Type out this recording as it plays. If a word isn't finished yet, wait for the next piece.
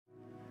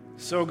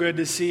So good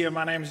to see you.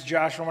 My name is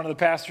Josh. I'm one of the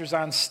pastors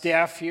on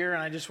staff here,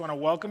 and I just want to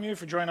welcome you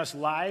for joining us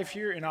live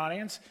here in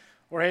audience,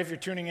 or hey, if you're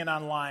tuning in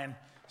online,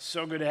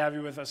 so good to have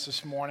you with us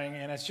this morning,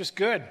 and it's just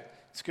good.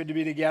 It's good to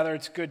be together.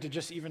 It's good to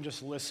just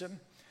listen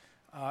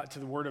to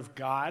the Word of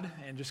God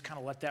and just kind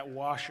of let that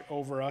wash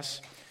over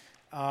us.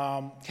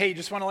 Hey,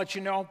 just want to let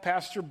you know,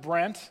 Pastor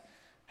Brent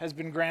has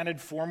been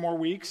granted 4 more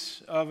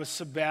weeks of a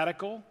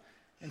sabbatical,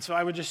 and so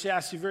I would just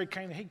ask you very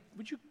kindly, hey,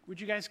 would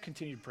you guys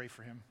continue to pray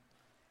for him?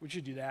 Would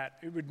you do that?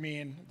 It would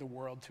mean the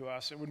world to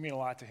us. It would mean a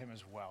lot to him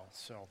as well.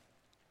 So,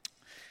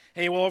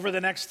 hey, well, over the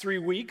next 3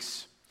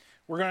 weeks,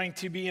 we're going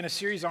to be in a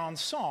series on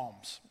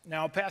Psalms.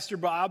 Now, Pastor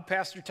Bob,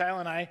 Pastor Tyler,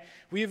 and I,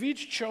 we have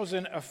each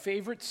chosen a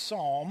favorite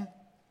psalm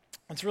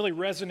that's really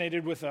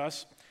resonated with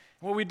us.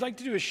 And what we'd like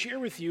to do is share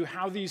with you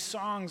how these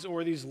songs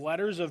or these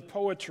letters of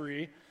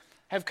poetry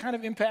have kind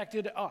of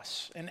impacted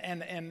us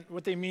and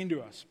what they mean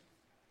to us.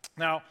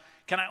 Now,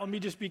 let me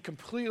just be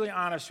completely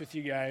honest with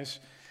you guys.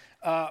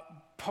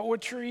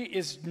 Poetry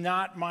is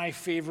not my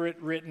favorite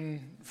written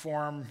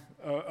form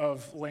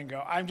of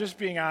lingo. I'm just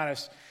being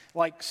honest.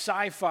 Like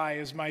sci-fi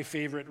is my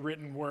favorite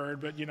written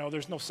word, but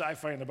there's no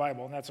sci-fi in the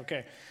Bible, and that's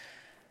okay.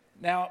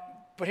 Now,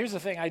 but here's the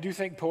thing. I do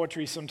think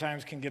poetry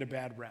sometimes can get a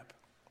bad rep.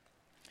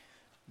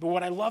 But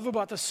what I love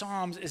about the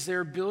Psalms is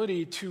their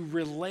ability to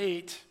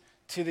relate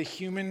to the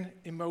human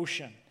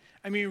emotion.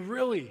 I mean,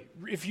 really,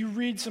 if you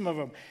read some of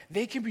them,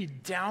 they can be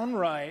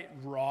downright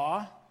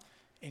raw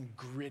and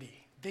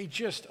gritty. They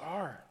just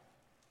are.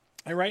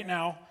 And right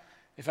now,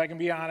 if I can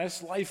be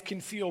honest, life can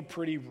feel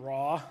pretty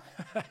raw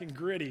and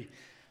gritty.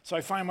 So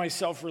I find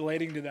myself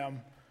relating to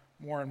them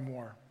more and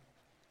more.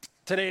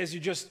 Today, as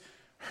you just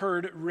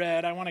heard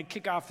read, I want to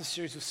kick off the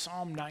series with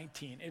Psalm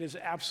 19. It is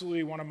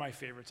absolutely one of my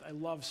favorites. I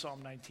love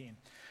Psalm 19.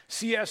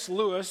 C.S.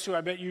 Lewis, who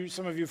I bet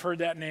some of you have heard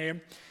that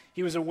name,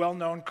 he was a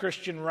well-known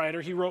Christian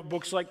writer. He wrote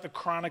books like The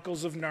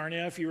Chronicles of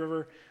Narnia, if you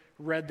ever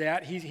read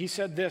that. He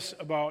said this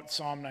about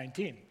Psalm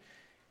 19.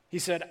 He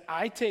said,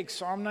 I take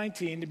Psalm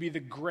 19 to be the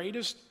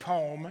greatest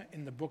poem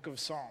in the book of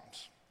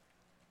Psalms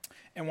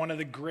and one of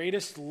the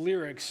greatest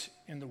lyrics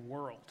in the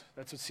world.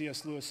 That's what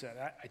C.S. Lewis said.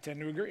 I tend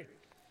to agree.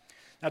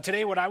 Now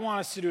today what I want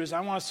us to do is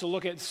I want us to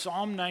look at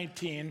Psalm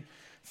 19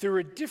 through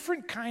a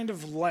different kind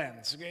of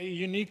lens, a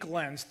unique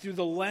lens, through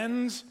the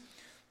lens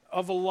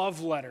of a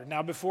love letter.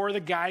 Now before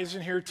the guys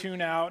in here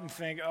tune out and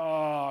think,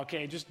 oh,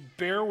 okay, just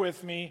bear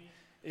with me.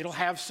 It'll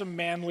have some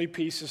manly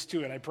pieces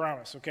to it, I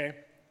promise, okay?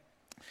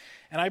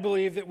 And I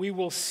believe that we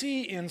will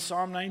see in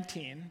Psalm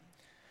 19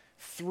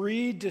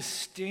 3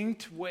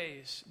 distinct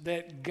ways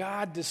that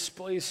God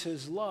displays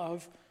his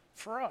love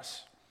for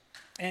us.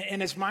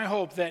 And it's my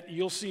hope that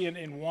you'll see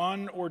in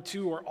 1 or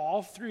 2 or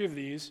all 3 of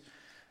these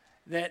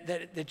that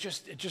it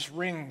just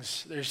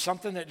rings. There's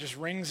something that just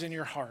rings in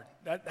your heart.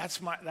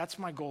 That's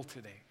my goal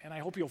today. And I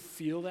hope you'll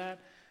feel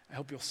that. I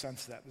hope you'll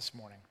sense that this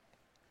morning.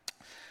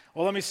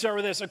 Well, let me start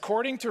with this.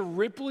 According to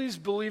Ripley's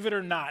Believe It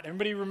or Not,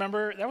 everybody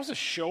remember? That was a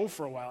show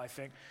for a while, I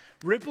think.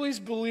 Ripley's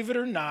Believe It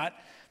or Not,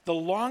 the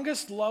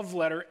longest love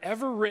letter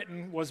ever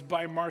written was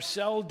by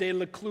Marcel de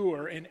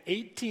Leclerc in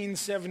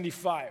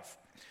 1875.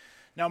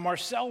 Now,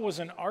 Marcel was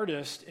an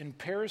artist in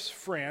Paris,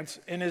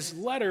 France, and his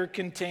letter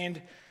contained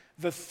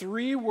the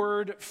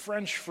 3-word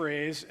French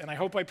phrase, and I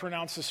hope I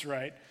pronounce this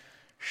right,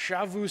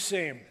 "Je vous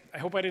aime." I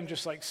hope I didn't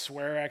just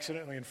swear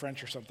accidentally in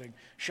French or something.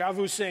 "Je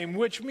vous aime,"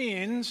 which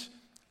means,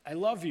 I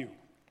love you.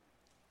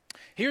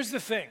 Here's the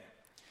thing.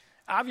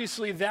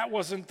 Obviously, that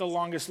wasn't the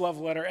longest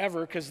love letter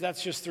ever because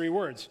that's just 3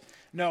 words.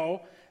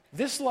 No,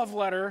 this love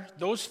letter,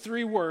 those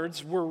 3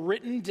 words were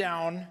written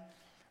down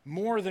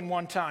more than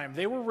one time.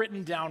 They were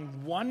written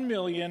down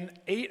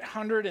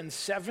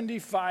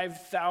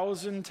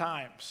 1,875,000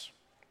 times.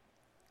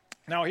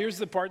 Now, here's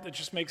the part that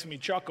just makes me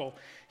chuckle.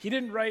 He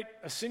didn't write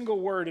a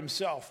single word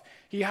himself.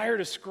 He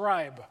hired a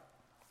scribe.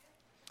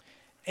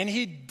 And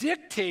he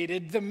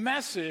dictated the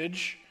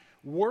message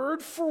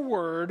word for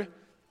word,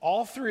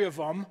 all 3 of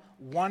them,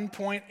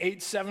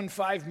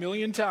 1.875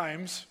 million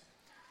times,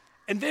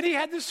 and then he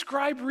had the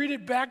scribe read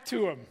it back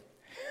to him.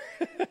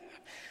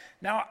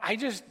 Now,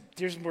 here's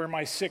where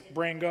my sick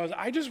brain goes.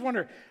 I just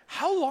wonder,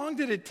 how long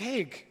did it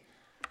take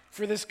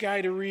for this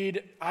guy to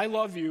read "I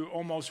love you"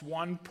 almost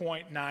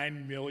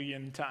 1.9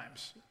 million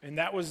times? And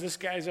that was this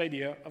guy's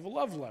idea of a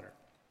love letter.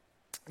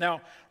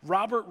 Now,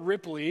 Robert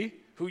Ripley,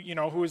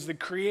 who is the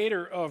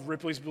creator of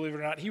Ripley's Believe It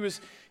or Not,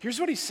 here's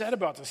what he said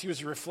about this. He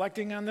was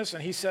reflecting on this,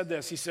 and he said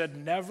this. He said,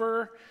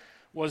 "Never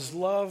was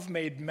love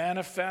made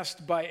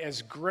manifest by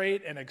as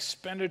great an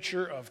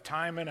expenditure of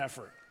time and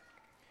effort."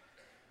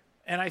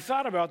 And I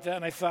thought about that,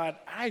 and I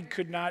thought, I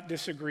could not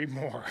disagree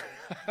more.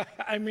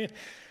 I mean,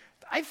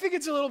 I think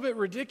it's a little bit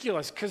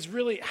ridiculous, because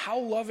really, how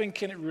loving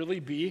can it really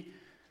be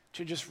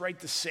to just write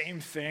the same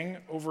thing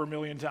over 1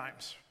 million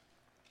times?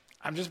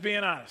 I'm just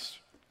being honest.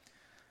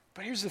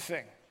 But here's the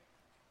thing.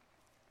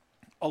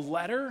 A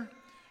letter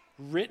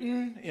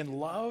written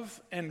in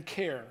love and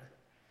care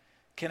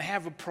can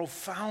have a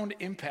profound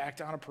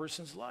impact on a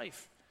person's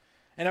life.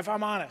 And if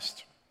I'm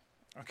honest,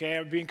 okay,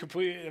 I'm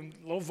a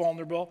little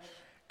vulnerable,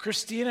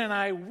 Christina and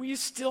I, we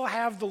still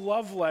have the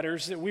love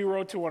letters that we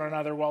wrote to one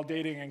another while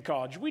dating in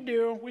college. We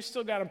do. We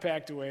still got them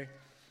packed away.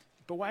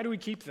 But why do we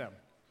keep them?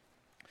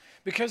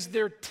 Because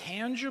they're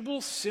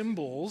tangible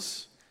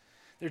symbols.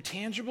 They're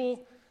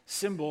tangible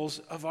symbols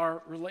of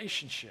our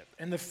relationship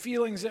and the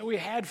feelings that we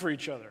had for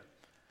each other.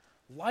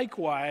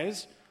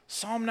 Likewise,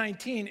 Psalm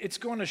 19, it's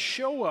going to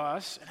show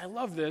us, and I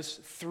love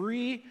this,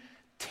 3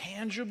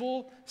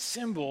 tangible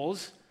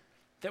symbols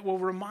that will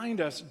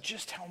remind us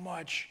just how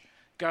much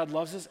God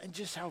loves us and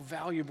just how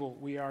valuable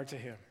we are to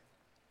him.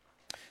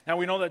 Now,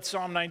 we know that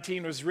Psalm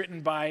 19 was written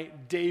by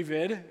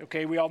David.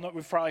 Okay, we all know,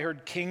 we've probably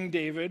heard King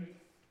David.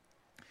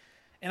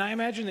 And I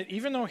imagine that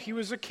even though he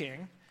was a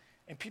king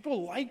and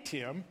people liked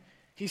him,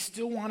 he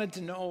still wanted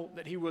to know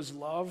that he was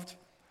loved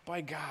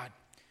by God.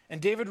 And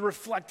David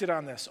reflected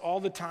on this all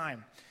the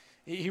time.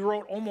 He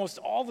wrote almost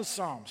all the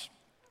Psalms.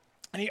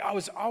 And I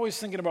was always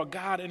thinking about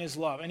God and his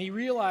love. And he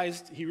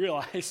realized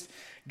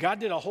God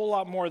did a whole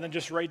lot more than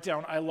just write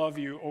down, I love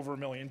you, over 1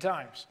 million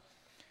times.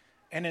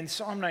 And in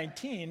Psalm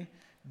 19,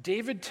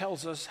 David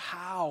tells us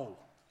how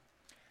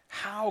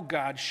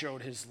God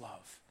showed his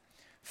love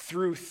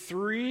through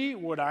 3,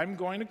 what I'm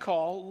going to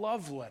call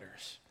love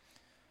letters.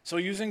 So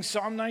using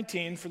Psalm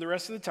 19 for the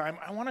rest of the time,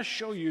 I want to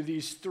show you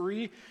these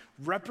 3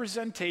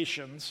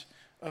 representations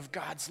of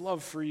God's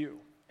love for you.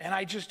 And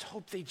I just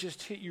hope they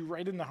just hit you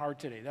right in the heart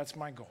today. That's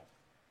my goal.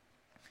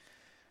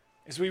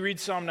 As we read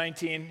Psalm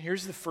 19,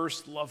 here's the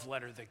first love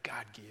letter that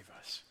God gave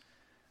us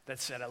that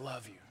said, I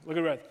love you. Look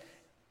at that.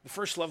 The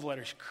first love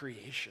letter is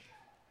creation.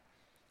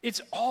 It's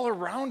all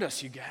around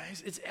us, you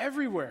guys. It's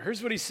everywhere.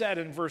 Here's what he said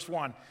in verse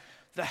 1.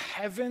 The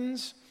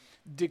heavens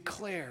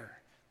declare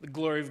the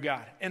glory of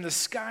God, and the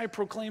sky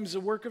proclaims the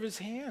work of his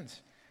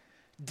hands.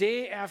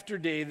 Day after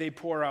day, they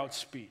pour out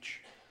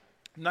speech.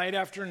 Night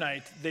after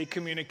night, they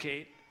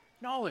communicate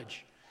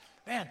knowledge.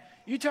 Man,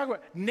 you talk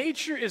about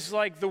nature is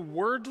like the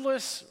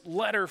wordless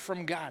letter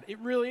from God. It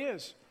really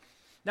is.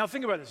 Now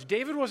think about this.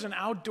 David was an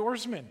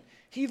outdoorsman.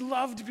 He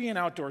loved being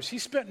outdoors. He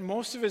spent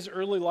most of his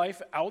early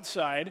life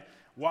outside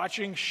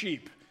watching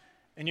sheep.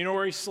 And you know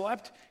where he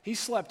slept? He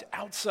slept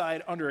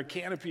outside under a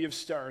canopy of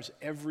stars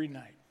every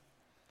night.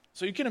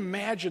 So you can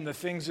imagine the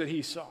things that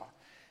he saw.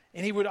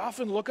 And he would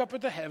often look up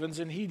at the heavens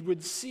and he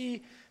would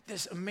see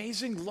this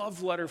amazing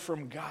love letter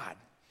from God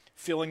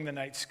filling the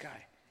night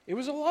sky. It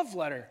was a love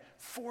letter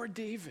for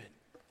David,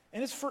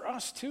 and it's for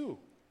us too.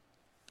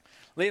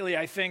 Lately,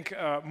 I think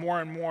more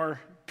and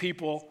more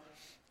people,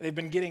 they've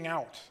been getting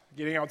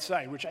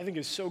outside, which I think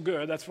is so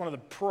good. That's one of the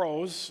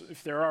pros,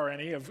 if there are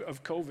any,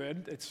 of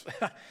COVID. It's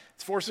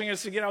forcing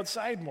us to get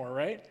outside more,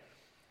 right?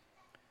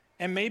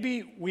 And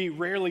maybe we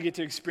rarely get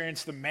to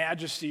experience the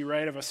majesty,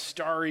 right, of a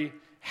starry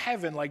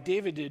heaven like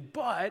David did,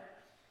 but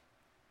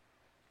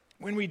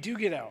when we do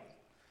get out,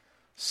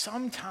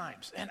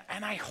 sometimes,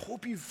 and I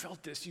hope you've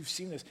felt this, you've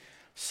seen this,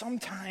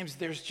 sometimes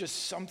there's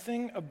just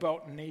something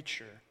about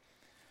nature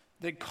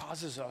that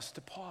causes us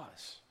to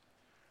pause.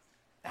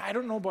 Now, I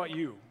don't know about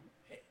you.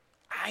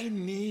 I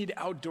need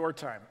outdoor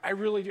time. I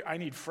really do. I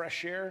need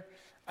fresh air.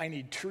 I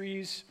need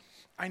trees.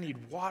 I need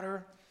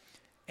water.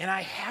 And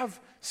I have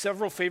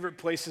several favorite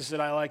places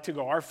that I like to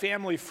go. Our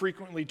family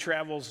frequently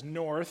travels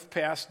north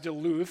past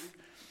Duluth,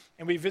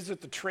 and we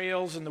visit the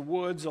trails and the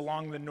woods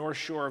along the north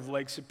shore of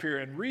Lake Superior.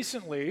 And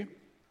recently,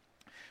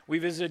 we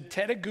visited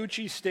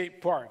Tetaguchi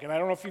State Park, and I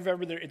don't know if you've ever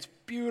been there. It's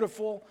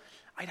beautiful.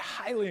 I'd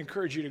highly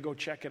encourage you to go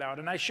check it out.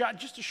 And I shot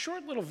just a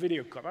short little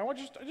video clip. I want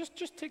you to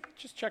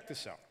just check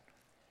this out.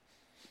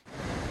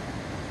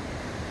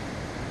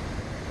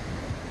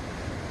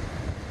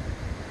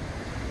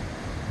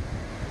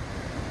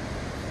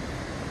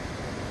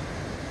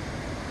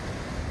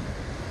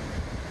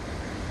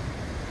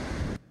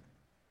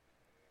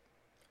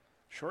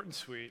 Short and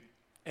sweet.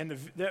 And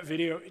that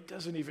video, it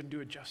doesn't even do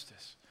it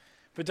justice.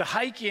 But to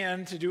hike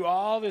in, to do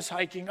all this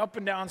hiking up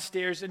and down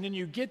stairs, and then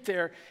you get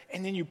there,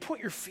 and then you put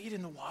your feet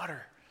in the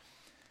water.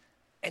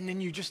 And then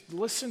you just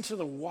listen to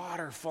the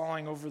water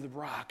falling over the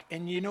rock.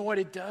 And you know what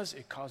it does?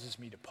 It causes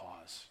me to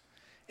pause.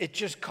 It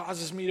just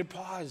causes me to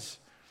pause.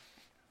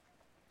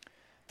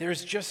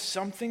 There's just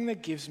something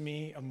that gives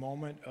me a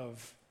moment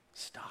of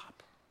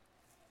stop.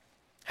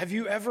 Have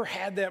you ever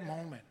had that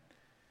moment?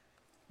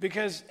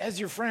 Because as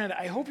your friend,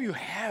 I hope you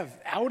have,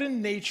 out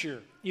in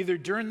nature, either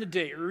during the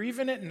day or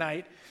even at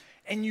night,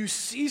 and you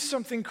see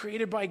something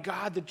created by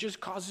God that just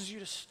causes you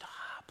to stop.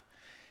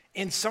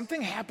 And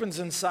something happens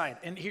inside.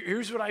 And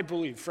here's what I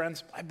believe,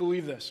 friends. I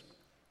believe this.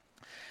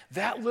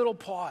 That little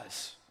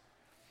pause,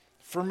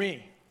 for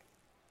me,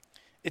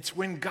 it's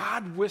when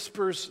God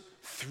whispers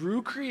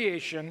through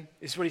creation,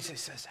 is what he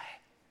says, hey,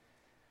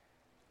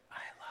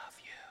 I love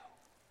you.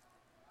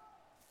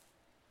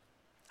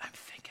 I'm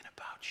thinking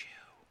about you.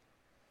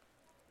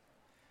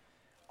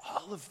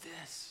 All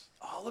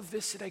of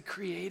this that I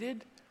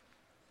created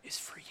is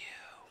for you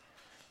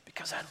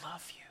because I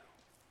love you.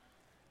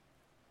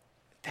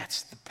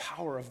 That's the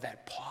power of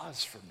that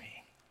pause for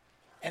me.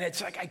 And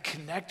it's like I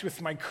connect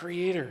with my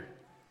Creator.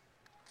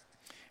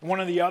 In one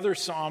of the other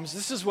Psalms,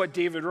 this is what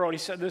David wrote. He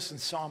said this in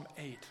Psalm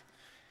 8.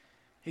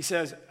 He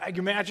says, I can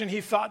imagine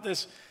he thought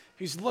this.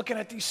 He's looking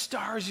at these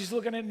stars, he's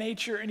looking at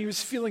nature, and he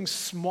was feeling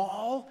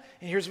small.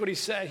 And here's what he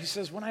said. He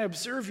says, when I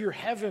observe your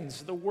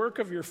heavens, the work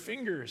of your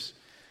fingers,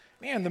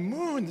 man, the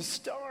moon, the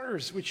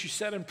stars, which you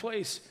set in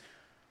place,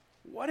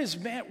 what is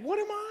man? What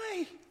am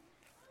I?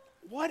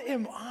 What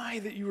am I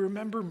that you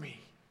remember me?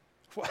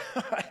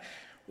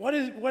 What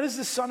is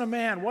the Son of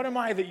Man? What am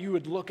I that you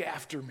would look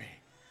after me?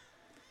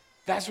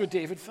 That's what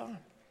David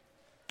thought.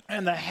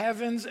 And the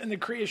heavens and the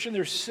creation,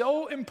 they're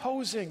so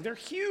imposing. They're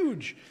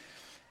huge.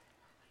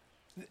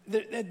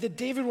 That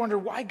David wondered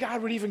why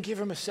God would even give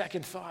him a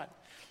second thought.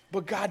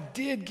 But God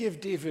did give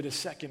David a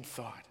second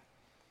thought.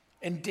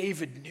 And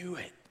David knew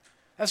it.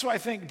 That's why I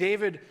think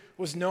David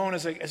was known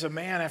as a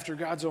man after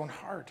God's own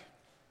heart.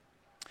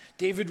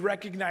 David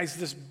recognized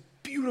this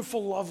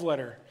beautiful love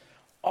letter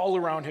all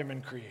around him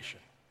in creation.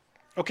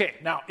 Okay,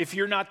 now, if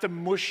you're not the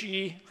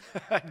mushy,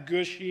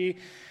 gushy,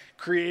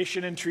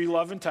 creation and tree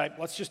loving type,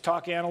 let's just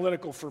talk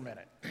analytical for a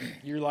minute.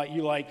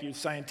 You're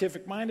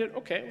scientific minded?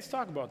 Okay, let's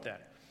talk about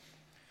that.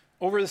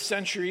 Over the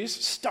centuries,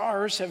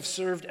 stars have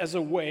served as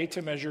a way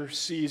to measure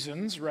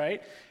seasons,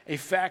 right? A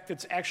fact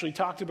that's actually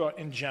talked about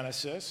in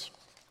Genesis.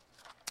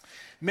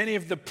 Many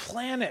of the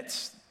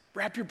planets,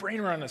 wrap your brain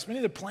around this, many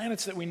of the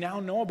planets that we now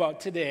know about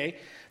today,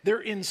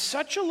 they're in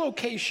such a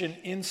location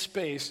in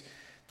space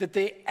that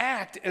they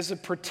act as a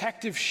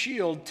protective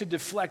shield to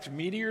deflect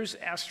meteors,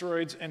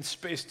 asteroids, and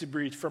space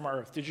debris from our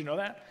Earth. Did you know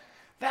that?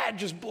 That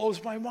just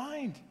blows my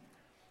mind.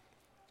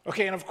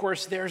 Okay, and of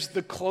course, there's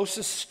the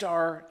closest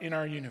star in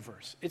our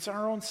universe. It's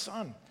our own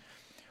sun.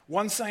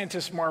 One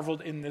scientist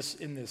marveled in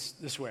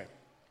this way.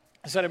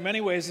 He said, in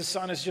many ways, the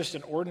sun is just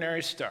an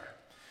ordinary star.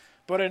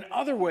 But in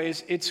other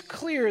ways, it's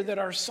clear that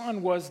our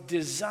sun was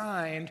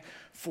designed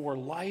for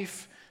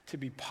life to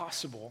be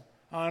possible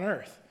on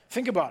Earth.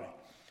 Think about it.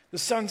 The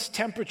sun's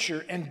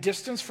temperature and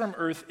distance from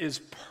Earth is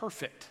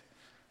perfect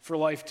for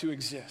life to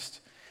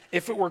exist.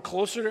 If it were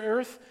closer to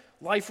Earth,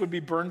 life would be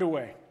burned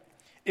away.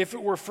 If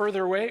it were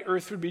further away,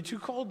 Earth would be too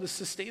cold to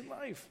sustain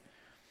life.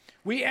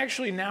 We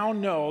actually now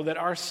know that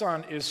our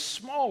sun is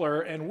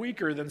smaller and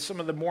weaker than some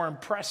of the more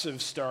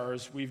impressive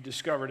stars we've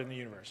discovered in the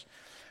universe.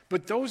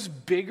 But those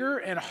bigger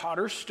and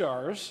hotter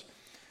stars,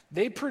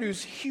 they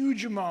produce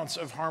huge amounts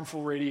of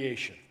harmful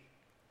radiation.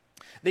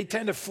 They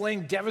tend to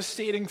fling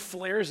devastating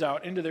flares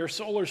out into their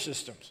solar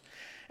systems.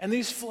 And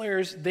these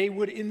flares, they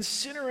would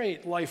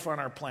incinerate life on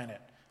our planet.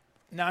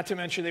 Not to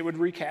mention they would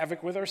wreak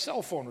havoc with our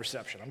cell phone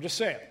reception. I'm just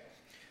saying.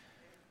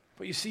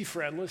 But you see,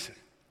 friend, listen.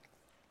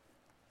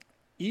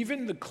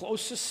 Even the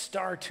closest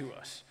star to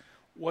us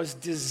was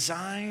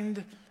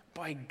designed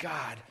by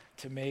God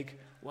to make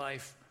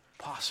life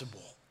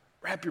possible.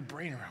 Wrap your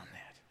brain around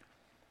that.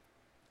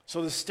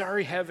 So the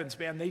starry heavens,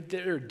 man,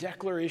 they're a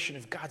declaration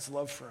of God's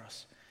love for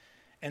us.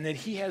 And that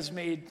he has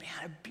made,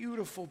 a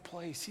beautiful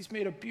place. He's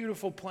made a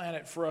beautiful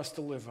planet for us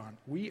to live on.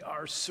 We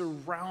are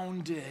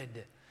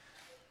surrounded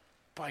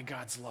by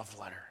God's love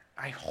letter.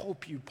 I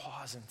hope you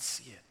pause and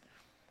see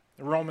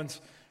it.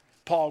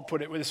 Paul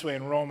put it this way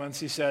in Romans.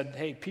 He said,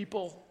 hey,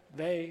 people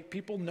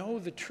know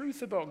the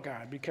truth about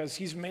God because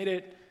he's made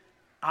it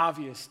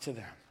obvious to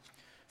them.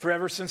 For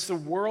ever since the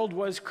world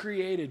was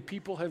created,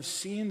 people have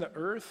seen the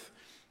earth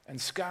and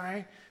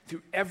sky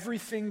through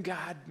everything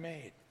God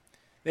made.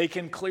 They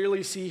can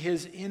clearly see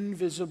his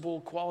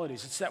invisible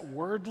qualities. It's that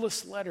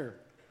wordless letter,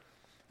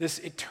 this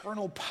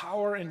eternal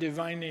power and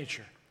divine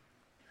nature.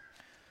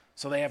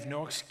 So they have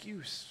no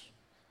excuse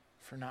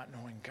for not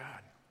knowing God.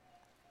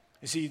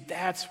 You see,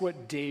 that's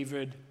what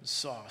David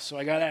saw. So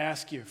I got to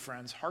ask you,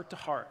 friends, heart to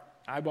heart,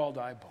 eyeball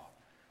to eyeball.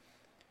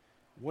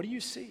 What do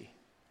you see?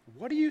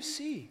 What do you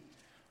see?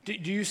 Do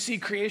you see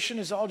creation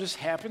as all just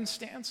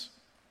happenstance?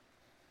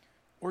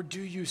 Or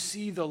do you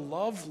see the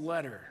love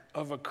letter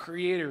of a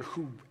creator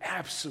who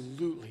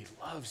absolutely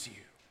loves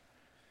you?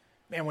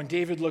 Man, when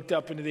David looked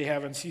up into the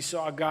heavens, he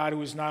saw a God who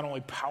was not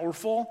only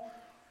powerful,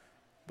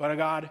 but a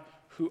God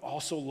who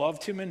also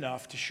loved him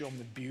enough to show him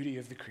the beauty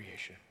of the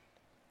creation.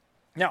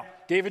 Now,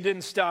 David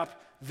didn't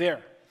stop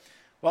there.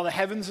 While the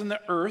heavens and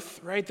the earth,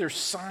 right, they're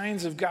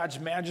signs of God's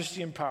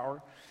majesty and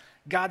power,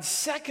 God's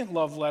second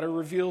love letter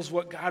reveals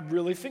what God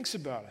really thinks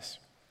about us.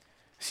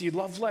 See,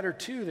 love letter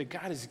 2 that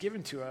God has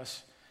given to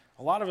us,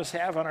 a lot of us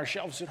have on our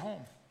shelves at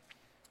home.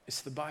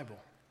 It's the Bible.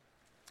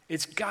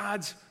 It's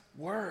God's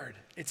word.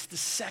 It's the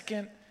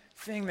second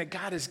thing that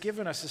God has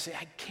given us to say,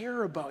 I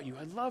care about you.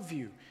 I love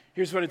you.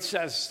 Here's what it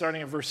says,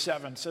 starting at verse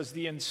 7. It says,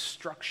 the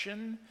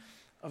instruction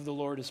of the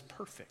Lord is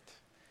perfect,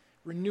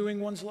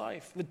 renewing one's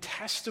life. The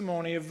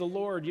testimony of the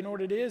Lord, you know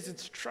what it is?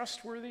 It's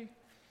trustworthy,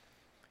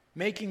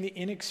 making the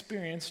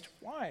inexperienced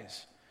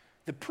wise.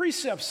 The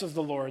precepts of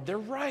the Lord, they're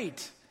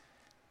right,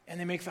 and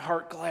they make the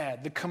heart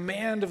glad. The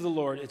command of the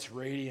Lord, it's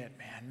radiant,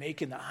 man,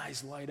 making the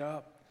eyes light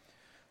up.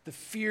 The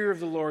fear of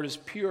the Lord is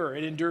pure.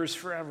 It endures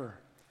forever.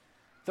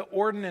 The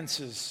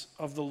ordinances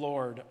of the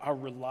Lord are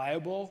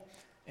reliable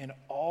and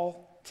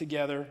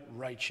altogether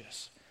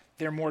righteous.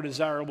 They're more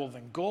desirable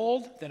than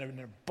gold, than an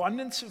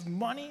abundance of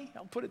money,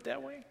 I'll put it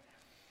that way.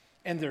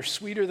 And they're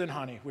sweeter than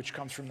honey, which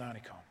comes from the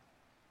honeycomb.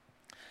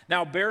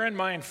 Now, bear in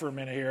mind for a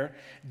minute here,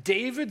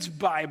 David's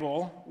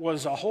Bible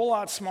was a whole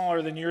lot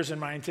smaller than yours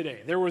and mine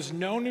today. There was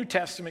no New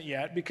Testament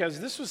yet because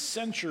this was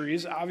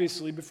centuries,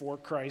 obviously, before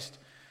Christ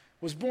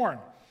was born.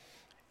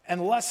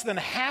 And less than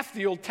half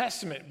the Old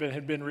Testament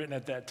had been written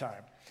at that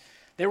time.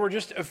 There were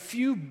just a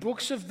few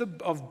books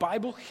of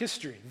Bible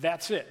history.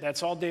 That's it.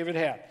 That's all David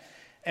had.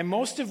 And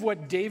most of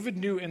what David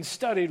knew and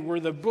studied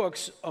were the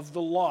books of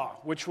the law,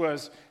 which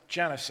was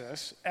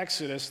Genesis,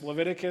 Exodus,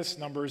 Leviticus,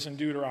 Numbers, and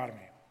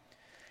Deuteronomy.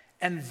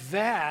 And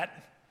that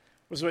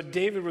was what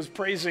David was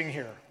praising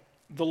here.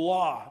 The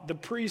law, the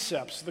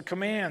precepts, the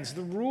commands,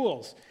 the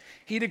rules.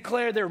 He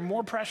declared they're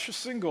more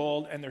precious than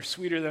gold and they're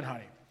sweeter than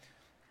honey.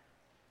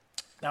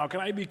 Now, can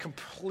I be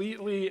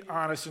completely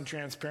honest and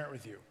transparent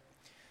with you?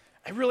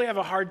 I really have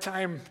a hard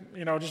time,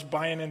 just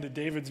buying into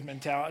David's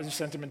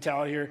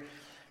sentimentality here,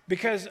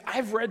 because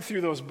I've read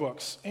through those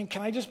books, and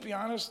can I just be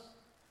honest?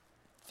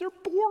 They're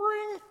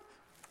boring.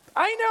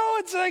 I know,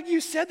 it's like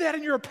you said that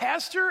and you're a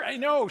pastor. I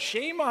know,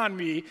 shame on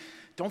me.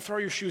 Don't throw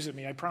your shoes at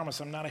me. I promise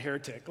I'm not a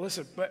heretic.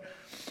 Listen, but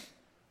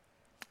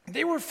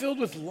they were filled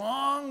with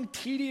long,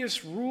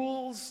 tedious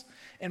rules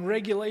and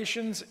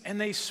regulations, and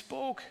they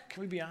spoke, can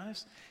we be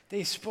honest?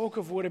 They spoke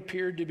of what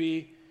appeared to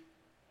be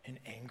an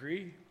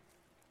angry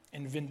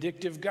and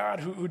vindictive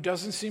God who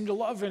doesn't seem to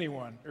love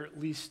anyone, or at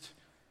least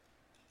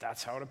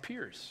that's how it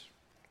appears.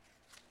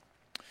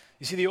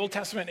 You see, the Old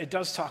Testament, it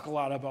does talk a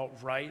lot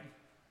about right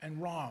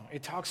and wrong.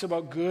 It talks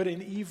about good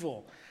and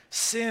evil,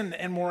 sin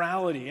and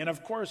morality. And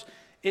of course,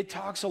 it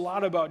talks a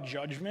lot about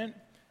judgment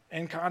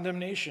and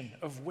condemnation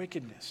of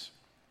wickedness.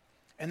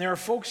 And there are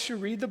folks who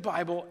read the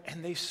Bible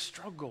and they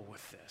struggle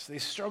with this. They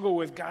struggle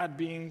with God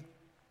being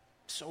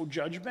so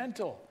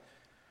judgmental.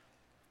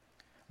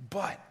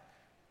 But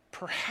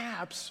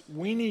perhaps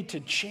we need to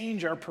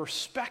change our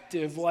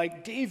perspective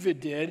like David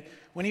did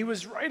when he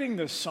was writing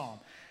this psalm.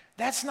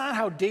 That's not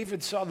how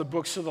David saw the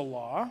books of the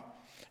law.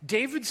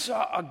 David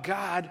saw a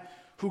God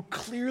who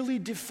clearly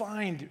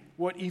defined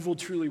what evil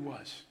truly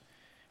was.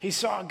 He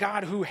saw a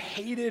God who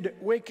hated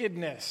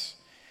wickedness.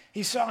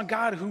 He saw a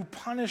God who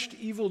punished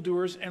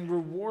evildoers and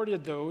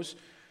rewarded those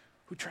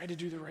who tried to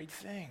do the right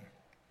thing.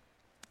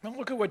 Now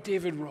look at what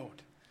David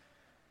wrote.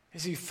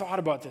 As he thought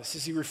about this,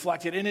 as he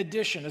reflected, in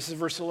addition, this is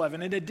verse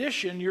 11, in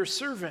addition, your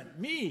servant,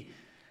 me,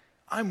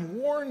 I'm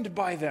warned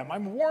by them.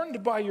 I'm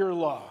warned by your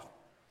law.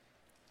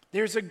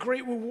 There's a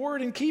great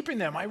reward in keeping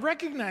them. I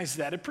recognize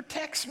that. It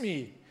protects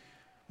me.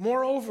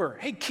 Moreover,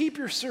 hey, keep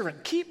your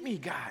servant. Keep me,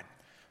 God,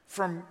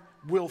 from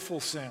willful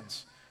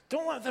sins.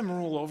 Don't let them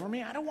rule over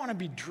me. I don't want to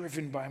be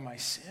driven by my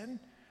sin.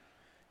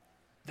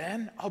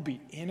 Then I'll be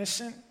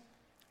innocent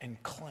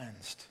and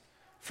cleansed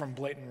from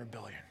blatant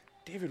rebellion.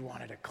 David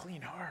wanted a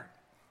clean heart.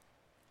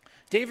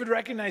 David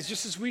recognized,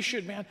 just as we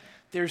should, man,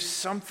 there's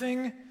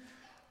something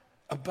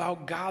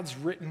about God's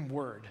written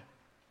word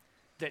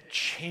that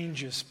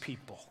changes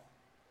people.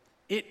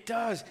 It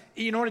does.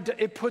 You know what it does?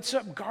 It puts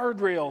up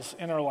guardrails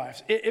in our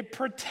lives. It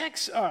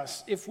protects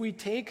us if we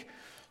take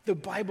the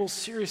Bible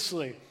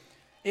seriously.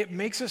 It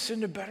makes us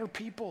into better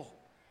people.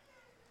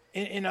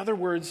 In other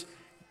words,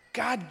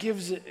 God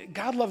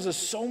loves us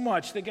so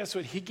much that guess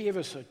what? He gave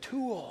us a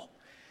tool.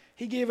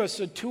 He gave us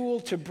a tool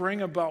to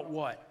bring about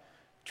what?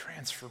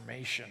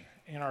 Transformation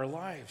in our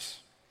lives.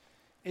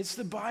 It's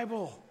the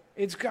Bible.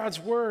 It's God's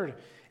word.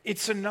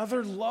 It's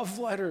another love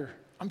letter,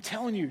 I'm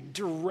telling you,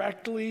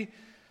 directly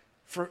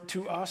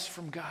to us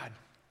from God.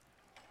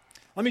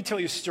 Let me tell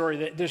you a story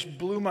that just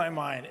blew my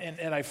mind,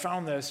 and I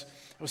found this.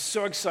 I was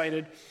so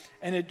excited,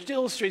 and it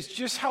illustrates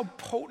just how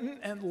potent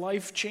and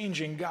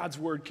life-changing God's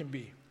word can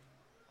be.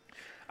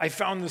 I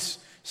found this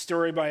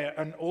story by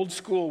an old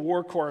school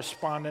war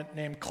correspondent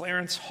named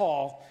Clarence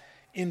Hall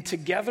in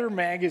Together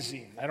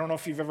magazine. I don't know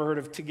if you've ever heard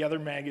of Together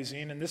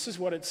magazine, and this is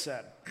what it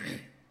said.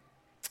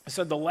 It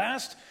said, the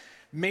last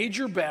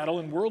major battle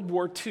in World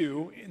War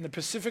II in the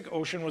Pacific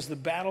Ocean was the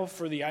battle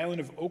for the island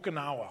of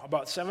Okinawa,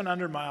 about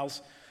 700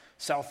 miles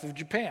south of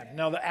Japan.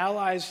 Now, the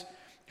Allies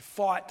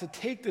fought to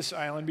take this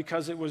island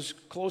because it was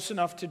close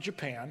enough to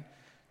Japan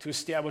to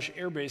establish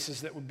air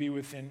bases that would be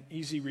within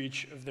easy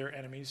reach of their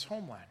enemy's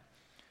homeland.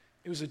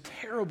 It was a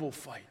terrible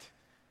fight,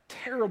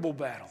 terrible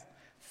battle.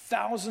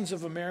 Thousands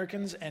of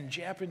Americans and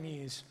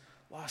Japanese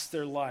lost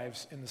their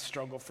lives in the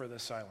struggle for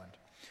this island.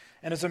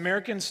 And as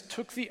Americans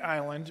took the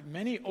island,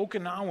 many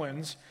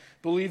Okinawans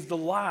believed the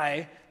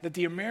lie that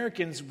the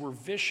Americans were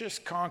vicious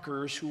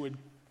conquerors who would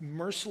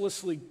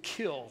mercilessly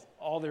kill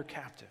all their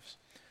captives.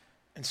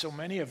 And so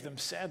many of them,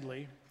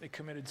 sadly, they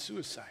committed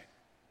suicide.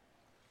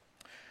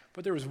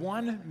 But there was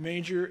one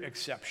major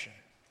exception.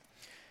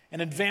 An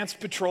advanced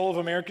patrol of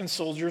American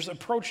soldiers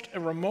approached a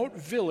remote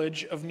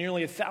village of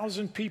nearly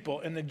 1,000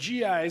 people, and the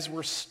GIs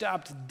were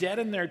stopped dead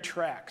in their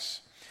tracks.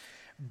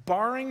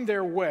 Barring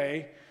their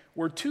way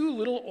were two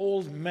little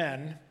old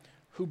men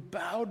who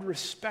bowed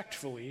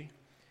respectfully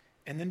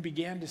and then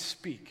began to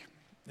speak.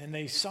 And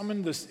they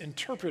summoned this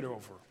interpreter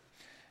over.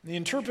 And the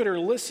interpreter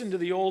listened to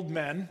the old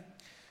men,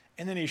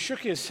 and then he shook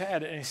his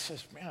head and he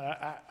says, man,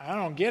 I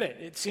don't get it.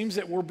 It seems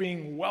that we're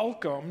being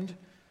welcomed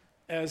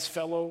as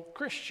fellow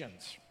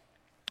Christians.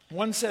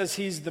 One says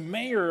he's the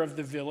mayor of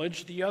the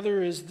village, the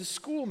other is the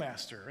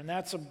schoolmaster, and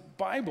that's a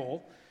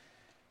Bible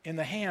in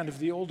the hand of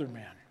the older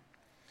man.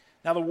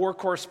 Now, the war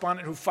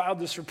correspondent who filed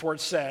this report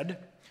said,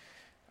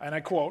 and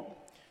I quote,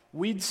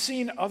 "We'd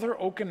seen other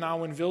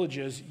Okinawan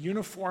villages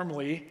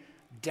uniformly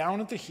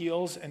down at the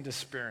heels and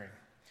despairing.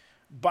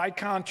 By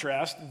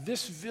contrast,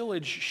 this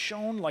village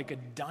shone like a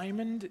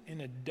diamond in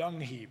a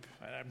dung heap."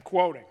 I'm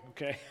quoting,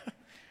 okay?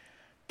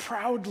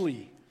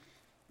 "Proudly,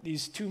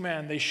 these two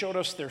men, they showed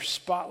us their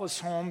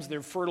spotless homes,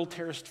 their fertile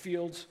terraced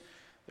fields,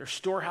 their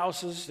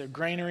storehouses, their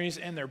granaries,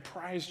 and their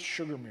prized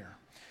sugar mirror.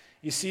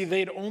 You see,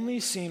 they'd only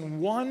seen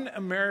one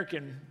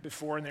American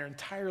before in their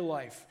entire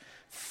life,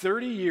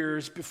 30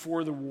 years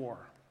before the war.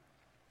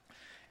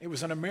 It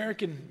was an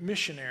American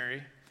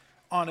missionary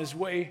on his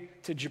way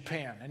to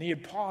Japan, and he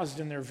had paused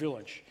in their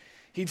village.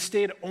 He'd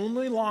stayed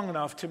only long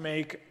enough to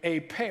make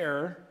a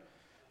pair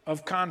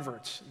of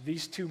converts,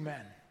 these two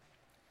men.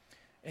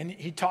 And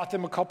he taught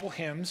them a couple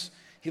hymns.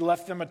 He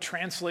left them a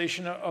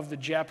translation of the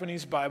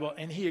Japanese Bible,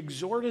 and he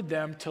exhorted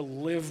them to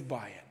live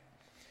by it.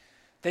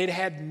 They'd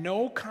had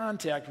no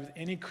contact with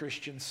any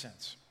Christian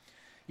since.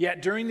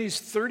 Yet during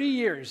these 30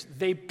 years,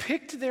 they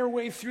picked their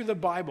way through the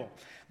Bible.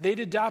 They'd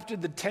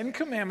adopted the 10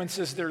 Commandments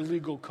as their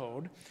legal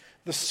code,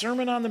 the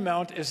Sermon on the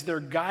Mount as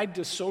their guide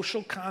to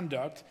social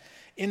conduct.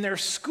 In their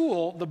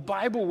school, the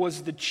Bible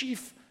was the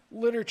chief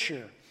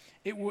literature.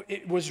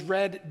 It was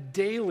read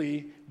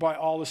daily by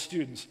all the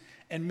students,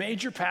 and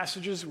major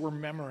passages were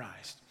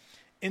memorized.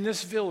 In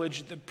this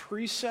village, the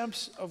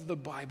precepts of the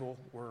Bible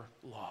were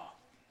law."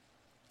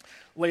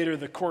 Later,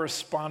 the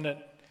correspondent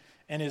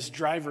and his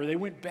driver, they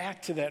went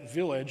back to that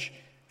village,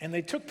 and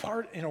they took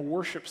part in a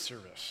worship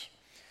service.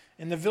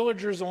 And the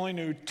villagers only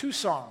knew two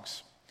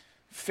songs,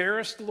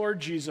 "Fairest Lord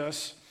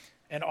Jesus,"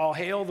 and "All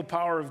Hail the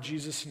Power of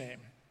Jesus'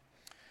 Name."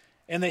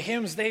 And the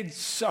hymns, they'd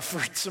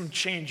suffered some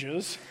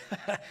changes,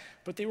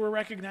 but they were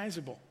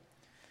recognizable.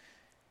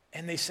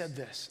 And they said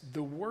this,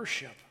 the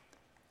worship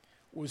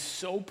was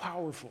so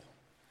powerful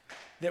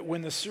that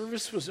when the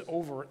service was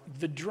over,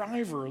 the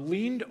driver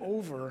leaned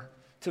over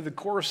to the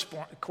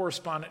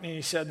correspondent and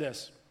he said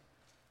this,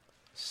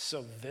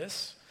 "So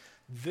this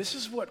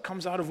is what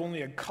comes out of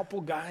only a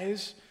couple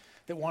guys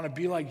that want to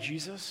be like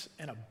Jesus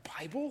and a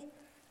Bible?"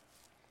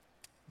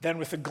 Then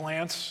with a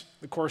glance,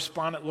 the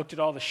correspondent looked at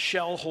all the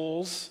shell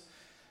holes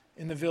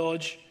in the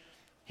village.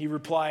 He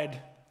replied,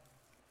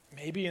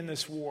 "Maybe in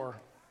this war,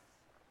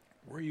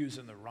 we're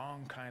using the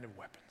wrong kind of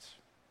weapons."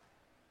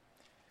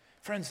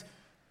 Friends,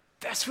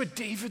 that's what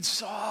David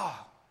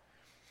saw.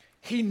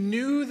 He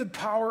knew the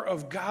power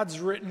of God's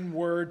written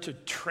word to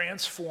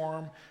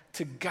transform,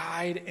 to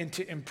guide, and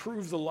to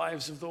improve the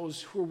lives of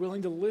those who are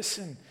willing to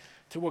listen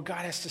to what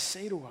God has to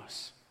say to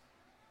us.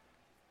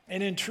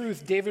 And in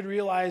truth, David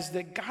realized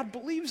that God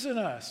believes in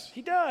us.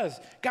 He does.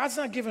 God's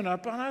not given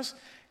up on us.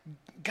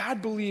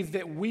 God believed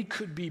that we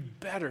could be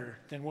better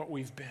than what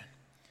we've been.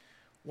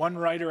 One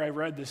writer I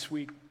read this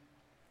week,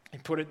 he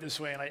put it this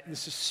way, and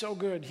this is so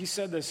good. He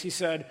said this, he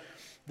said,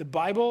 "The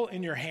Bible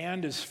in your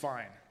hand is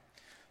fine.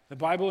 The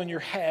Bible in your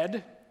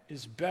head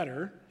is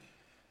better,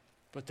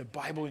 but the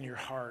Bible in your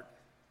heart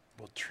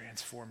will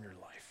transform your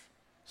life."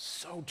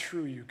 So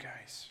true, you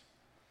guys.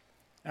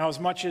 Now, as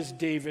much as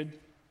David,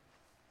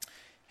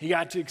 he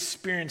got to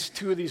experience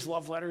two of these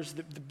love letters,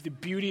 the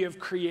beauty of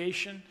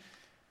creation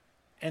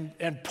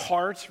and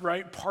part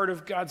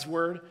of God's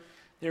word,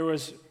 there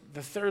was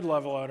the third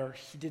love letter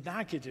he did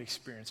not get to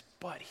experience,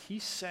 but he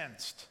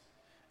sensed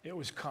it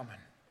was coming.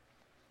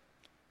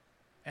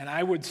 And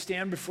I would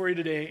stand before you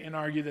today and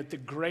argue that the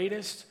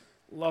greatest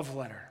love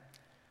letter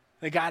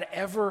that God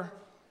ever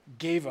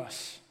gave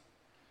us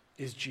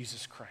is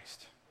Jesus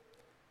Christ.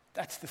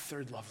 That's the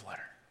third love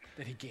letter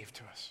that he gave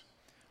to us.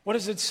 What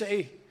does it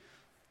say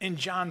in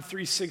John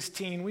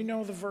 3:16? We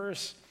know the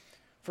verse.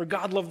 "For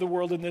God loved the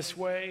world in this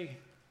way.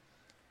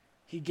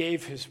 He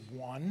gave his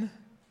one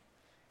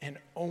and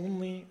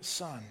only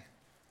Son,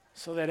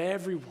 so that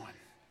everyone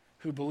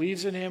who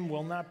believes in him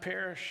will not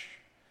perish,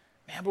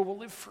 but will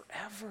live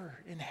forever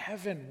in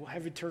heaven, will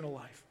have eternal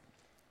life."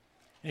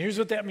 And here's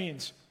what that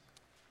means.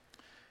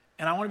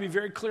 And I want to be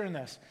very clear in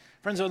this.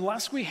 Friends,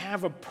 unless we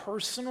have a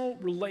personal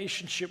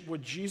relationship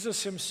with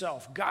Jesus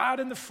himself, God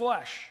in the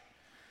flesh,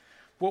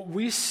 what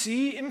we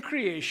see in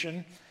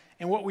creation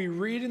and what we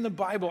read in the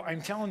Bible,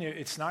 I'm telling you,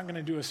 it's not going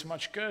to do us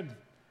much good.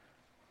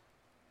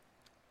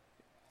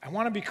 I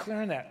want to be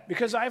clear on that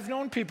because I've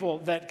known people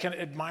that can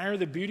admire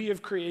the beauty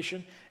of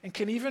creation and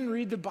can even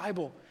read the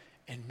Bible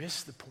and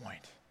miss the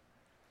point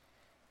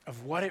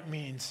of what it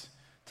means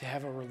to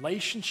have a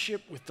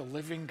relationship with the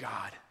living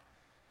God.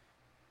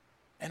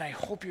 And I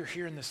hope you're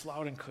hearing this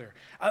loud and clear.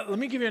 Let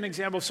me give you an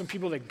example of some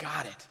people that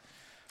got it.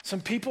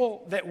 Some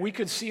people that we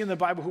could see in the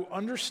Bible who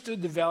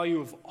understood the value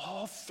of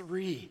all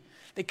three.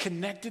 They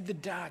connected the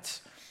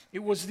dots. It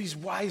was these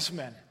wise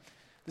men.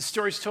 The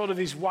story's told of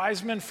these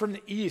wise men from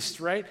the east,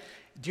 right?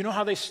 Do you know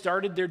how they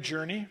started their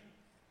journey?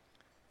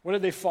 What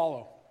did they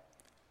follow?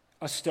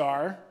 A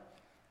star.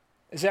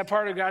 Is that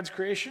part of God's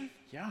creation?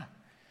 Yeah.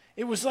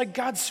 It was like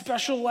God's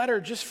special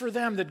letter just for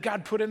them that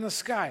God put in the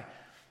sky.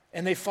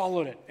 And they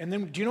followed it. And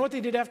then, do you know what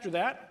they did after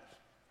that?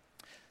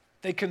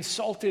 They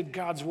consulted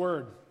God's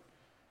word.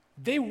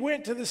 They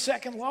went to the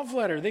second love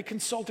letter. They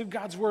consulted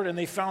God's word, and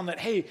they found that,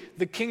 hey,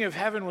 the King of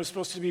Heaven was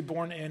supposed to be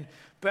born in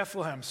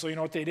Bethlehem. So you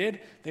know what they did?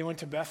 They went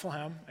to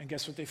Bethlehem, and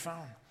guess what they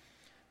found?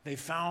 They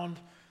found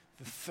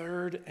the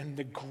third and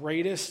the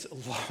greatest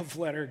love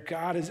letter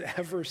God has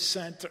ever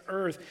sent to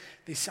earth.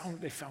 They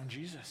found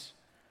Jesus.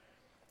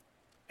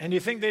 And you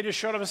think they just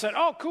showed up and said,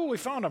 oh, cool, we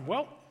found him.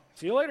 Well,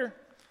 see you later.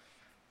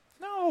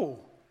 No.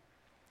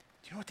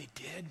 Do you know what they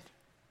did?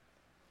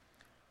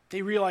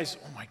 They realized,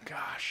 oh my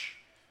gosh,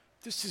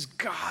 this is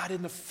God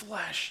in the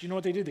flesh. You know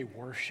what they did? They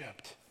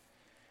worshiped.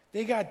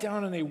 They got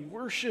down and they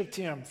worshiped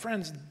him.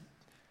 Friends,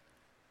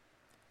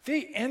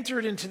 they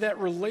entered into that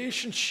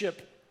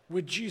relationship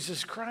with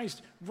Jesus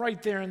Christ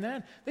right there and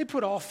then. They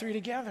put all three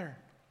together.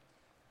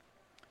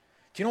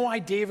 Do you know why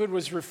David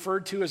was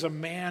referred to as a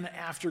man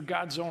after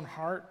God's own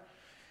heart?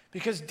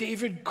 Because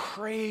David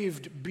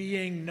craved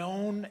being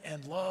known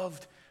and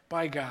loved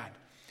by God.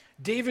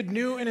 David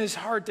knew in his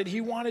heart that he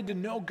wanted to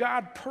know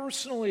God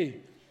personally.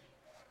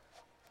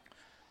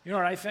 You know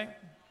what I think?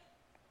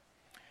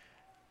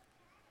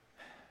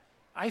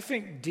 I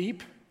think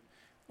deep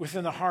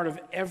within the heart of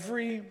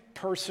every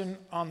person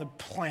on the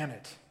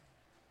planet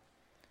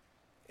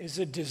is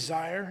a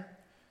desire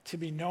to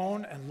be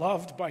known and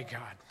loved by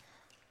God.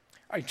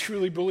 I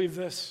truly believe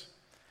this.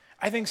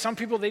 I think some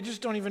people, they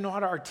just don't even know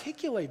how to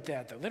articulate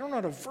that, though. They don't know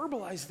how to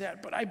verbalize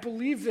that, but I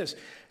believe this.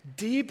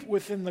 Deep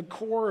within the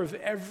core of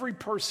every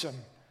person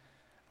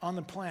on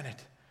the planet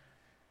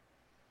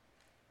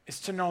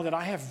is to know that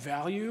I have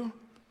value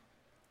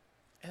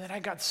and that I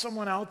got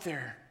someone out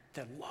there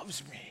that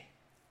loves me.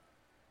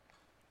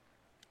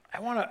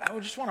 I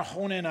just want to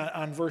hone in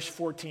on verse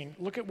 14.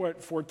 Look at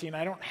what 14,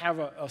 I don't have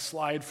a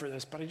slide for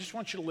this, but I just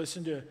want you to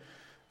listen to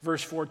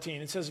verse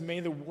 14. It says, may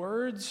the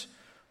words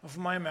of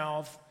my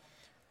mouth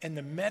and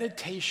the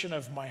meditation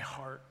of my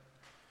heart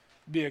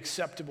be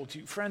acceptable to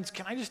you. Friends,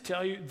 can I just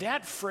tell you,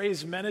 that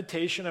phrase,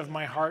 meditation of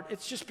my heart,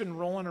 it's just been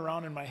rolling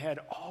around in my head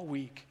all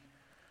week.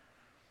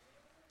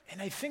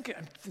 And I'm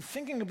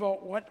thinking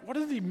about what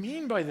does he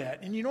mean by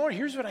that? And you know what?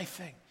 Here's what I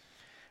think.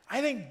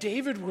 I think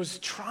David was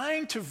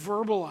trying to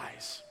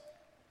verbalize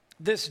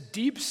this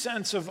deep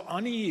sense of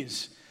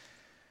unease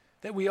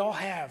that we all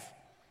have.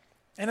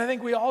 And I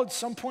think we all, at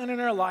some point in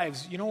our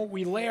lives,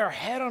 we lay our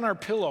head on our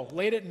pillow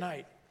late at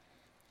night.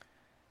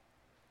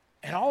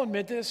 And I'll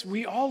admit this,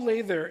 we all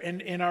lay there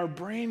and our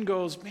brain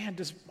goes, man,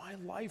 does my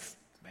life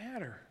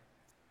matter?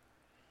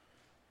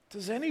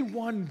 Does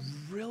anyone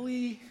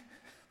really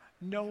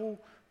know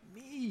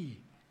me?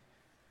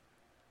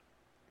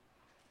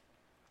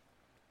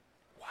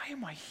 Why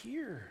am I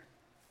here?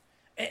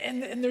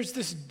 And there's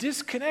this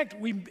disconnect.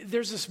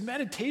 There's this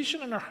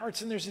meditation in our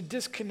hearts, and there's a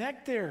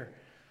disconnect there.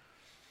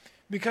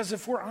 Because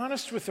if we're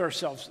honest with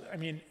ourselves,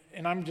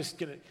 and I'm just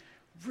going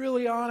to,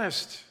 really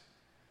honest,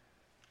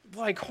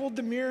 like hold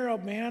the mirror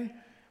up, man.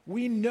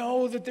 We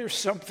know that there's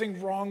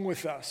something wrong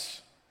with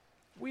us.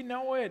 We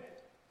know it.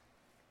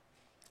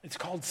 It's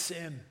called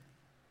sin.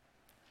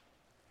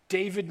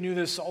 David knew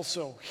this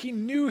also. He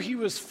knew he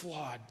was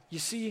flawed. You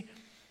see,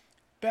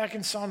 back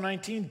in Psalm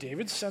 19,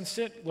 David sensed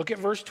it. Look at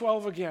verse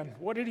 12 again.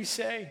 What did he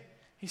say?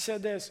 He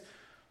said this,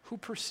 who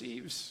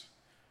perceives?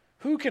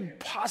 Who can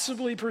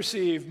possibly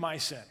perceive my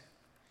sin?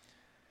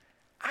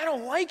 I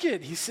don't like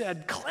it. He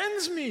said,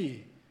 cleanse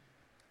me.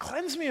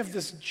 Cleanse me of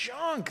this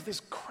junk, this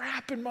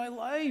crap in my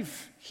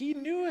life. He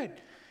knew it.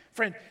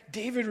 Friend,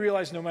 David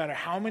realized no matter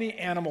how many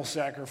animal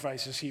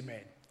sacrifices he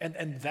made,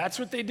 and that's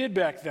what they did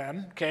back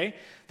then, okay?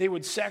 They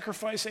would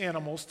sacrifice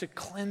animals to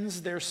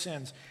cleanse their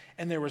sins.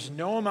 And there was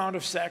no amount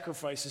of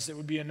sacrifices that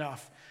would be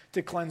enough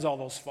to cleanse all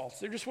those faults.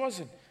 There just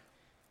wasn't.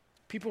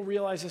 People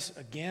realize this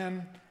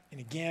again and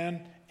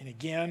again and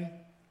again.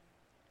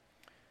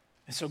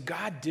 And so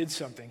God did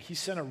something. He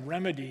sent a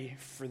remedy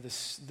for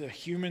the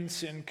human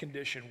sin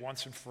condition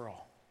once and for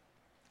all.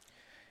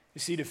 You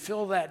see, to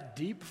fill that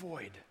deep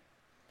void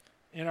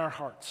in our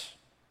hearts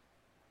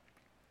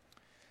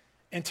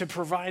and to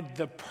provide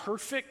the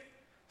perfect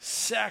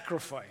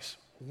sacrifice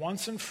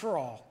once and for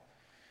all,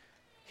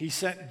 he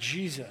sent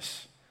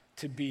Jesus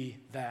to be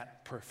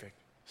that perfect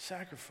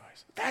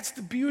sacrifice. That's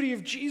the beauty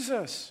of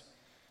Jesus.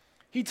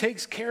 He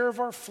takes care of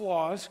our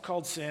flaws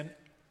called sin,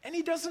 and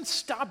he doesn't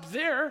stop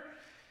there.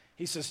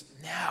 He says,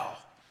 now,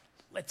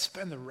 let's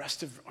spend the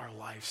rest of our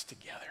lives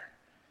together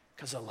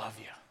because I love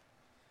you.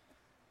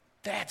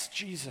 That's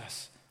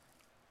Jesus.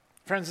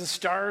 Friends, the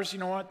stars, you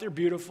know what? They're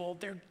beautiful.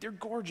 They're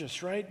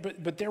gorgeous, right?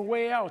 But they're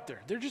way out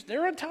there.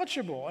 They're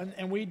untouchable,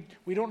 and we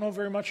don't know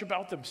very much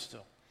about them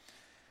still.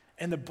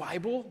 And the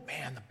Bible,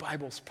 man, the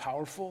Bible's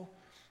powerful.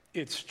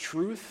 It's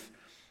truth,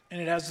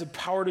 and it has the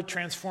power to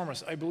transform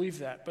us. I believe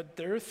that. But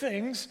there are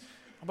things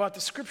about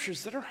the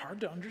scriptures that are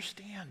hard to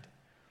understand.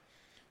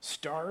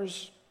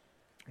 Stars,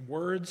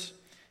 words,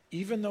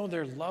 even though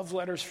they're love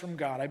letters from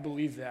God, I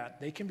believe that,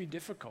 they can be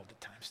difficult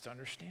at times to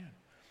understand.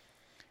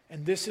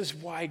 And this is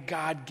why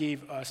God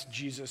gave us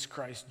Jesus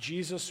Christ.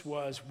 Jesus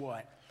was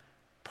what?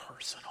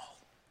 Personal.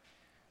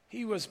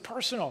 He was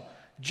personal.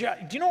 Do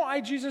you know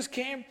why Jesus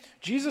came?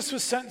 Jesus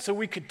was sent so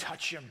we could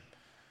touch him,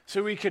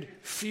 so we could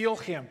feel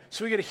him,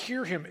 so we could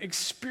hear him,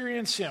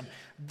 experience him.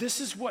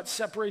 This is what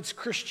separates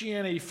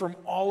Christianity from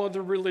all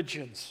other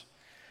religions.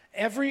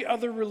 Every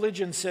other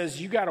religion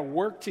says you got to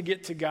work to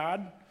get to God.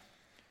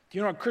 Do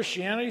you know what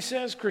Christianity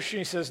says?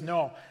 Christianity says,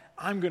 no,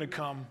 I'm going to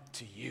come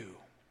to you.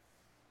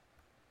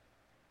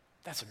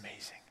 That's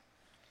amazing.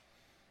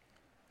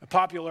 A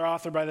popular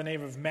author by the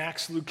name of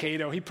Max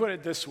Lucado, he put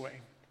it this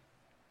way,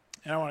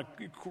 and I want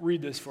to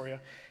read this for you. It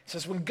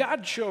says, when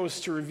God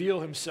chose to reveal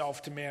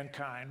himself to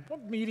mankind,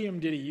 what medium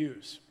did he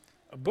use?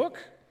 A book?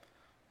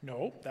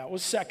 No, that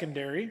was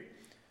secondary.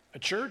 A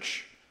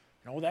church?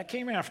 No, that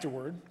came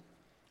afterward.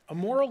 A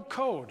moral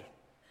code?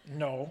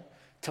 No.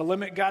 To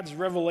limit God's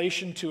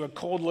revelation to a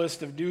cold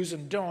list of do's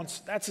and don'ts,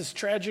 that's as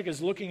tragic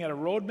as looking at a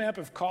road map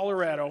of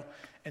Colorado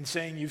and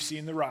saying you've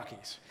seen the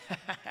Rockies.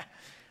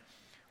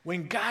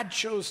 When God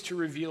chose to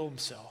reveal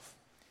himself,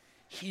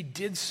 he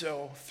did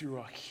so through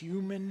a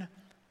human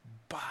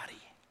body.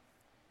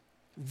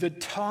 The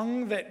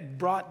tongue that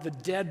brought the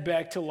dead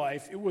back to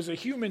life, it was a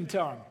human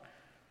tongue.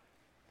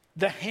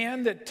 The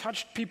hand that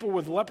touched people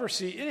with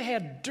leprosy, it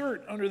had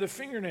dirt under the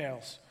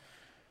fingernails.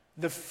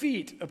 The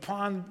feet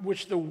upon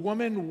which the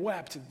woman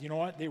wept, you know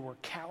what? They were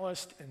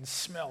calloused and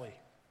smelly.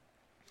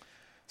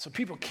 So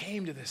people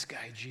came to this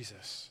guy,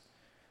 Jesus.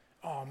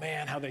 Oh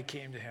man, how they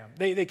came to him.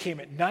 They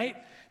came at night.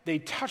 They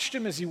touched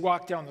him as he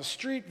walked down the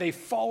street. They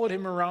followed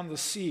him around the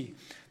sea.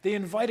 They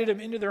invited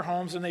him into their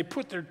homes and they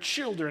put their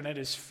children at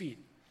his feet.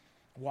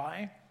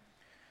 Why?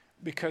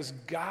 Because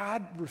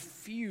God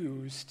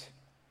refused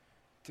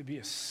to be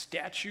a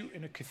statue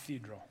in a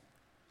cathedral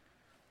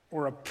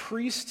or a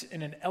priest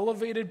in an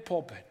elevated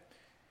pulpit.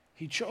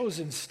 He chose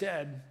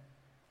instead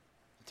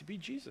to be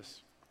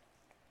Jesus,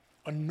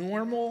 a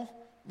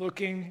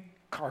normal-looking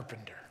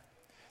carpenter.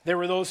 There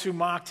were those who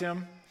mocked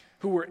him,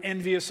 who were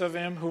envious of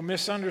him, who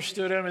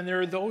misunderstood him, and there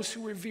were those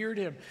who revered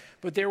him.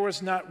 But there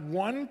was not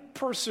one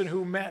person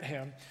who met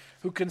him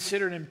who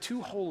considered him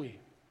too holy,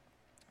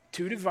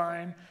 too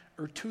divine,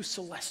 or too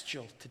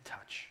celestial to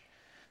touch.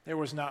 There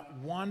was not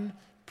one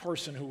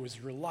person who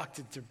was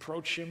reluctant to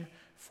approach him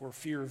for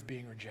fear of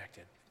being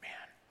rejected. Man,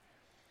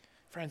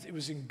 friends, it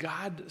was in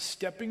God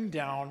stepping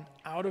down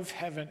out of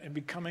heaven and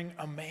becoming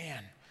a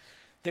man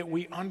that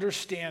we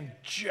understand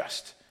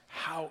just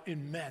how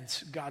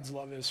immense God's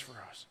love is for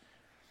us.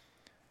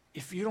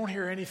 If you don't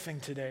hear anything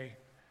today,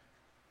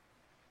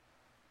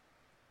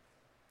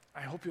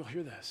 I hope you'll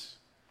hear this.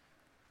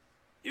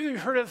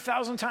 You've heard it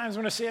 1,000 times.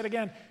 I'm going to say it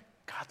again.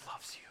 God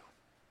loves you.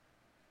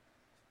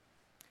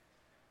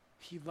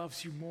 He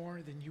loves you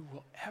more than you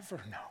will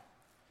ever know.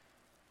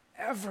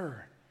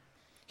 Ever.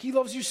 He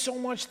loves you so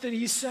much that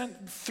he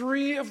sent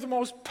 3 of the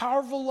most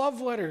powerful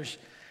love letters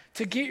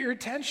to get your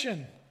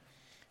attention.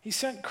 He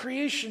sent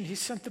creation, he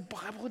sent the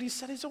Bible, and he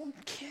sent his own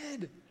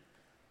kid.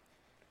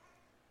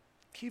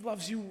 He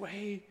loves you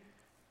way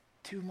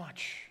too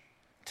much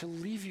to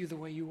leave you the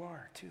way you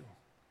are, too.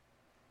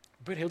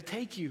 But he'll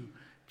take you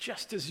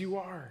just as you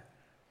are.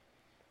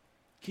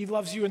 He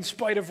loves you in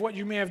spite of what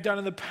you may have done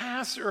in the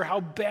past or how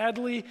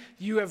badly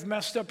you have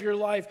messed up your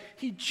life.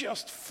 He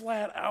just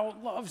flat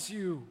out loves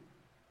you.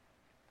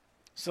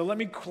 So let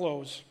me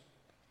close,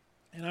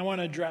 and I want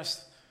to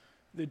address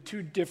the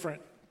 2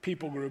 different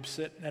people groups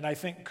that I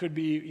think could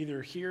be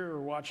either here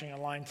or watching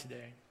online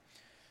today.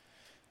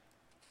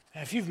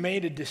 And if you've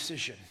made a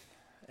decision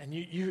and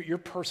you're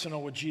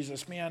personal with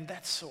Jesus, man,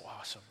 that's so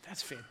awesome.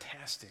 That's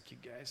fantastic, you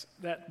guys.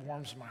 That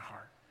warms my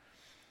heart.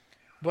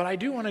 But I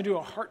do want to do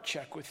a heart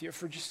check with you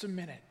for just a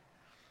minute.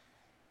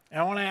 And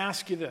I want to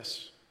ask you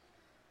this,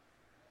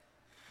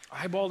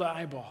 eyeball to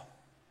eyeball.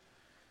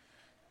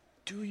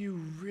 Do you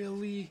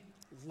really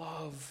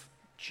love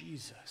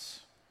Jesus?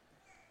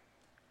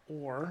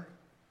 Or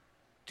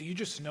do you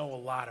just know a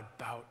lot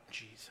about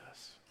Jesus?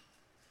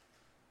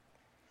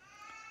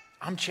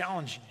 I'm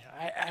challenging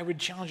you. I would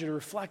challenge you to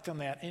reflect on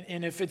that.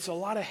 And if it's a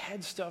lot of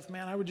head stuff,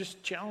 man, I would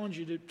just challenge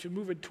you to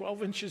move it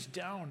 12 inches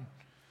down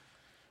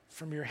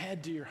from your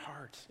head to your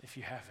heart if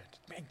you haven't.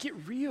 Man, get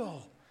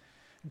real.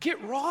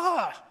 Get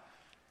raw.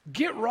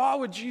 Get raw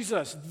with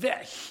Jesus.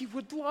 That he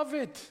would love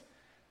it.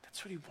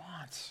 That's what he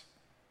wants.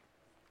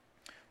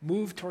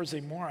 Move towards a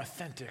more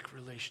authentic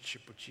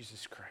relationship with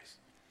Jesus Christ.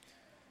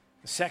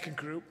 The second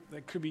group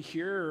that could be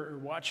here or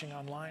watching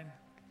online,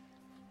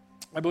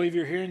 I believe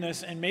you're hearing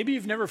this, and maybe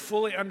you've never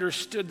fully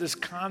understood this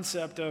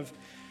concept of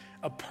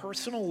a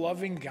personal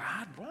loving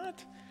God.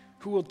 What?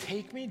 Who will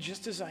take me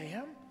just as I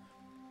am?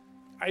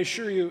 I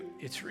assure you,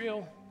 it's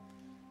real.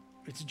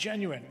 It's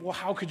genuine. Well,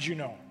 how could you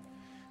know?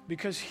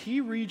 Because he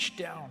reached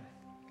down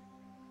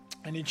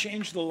and he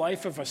changed the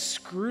life of a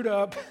screwed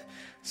up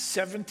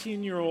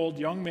 17-year-old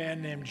young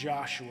man named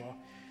Joshua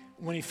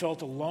when he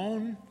felt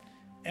alone,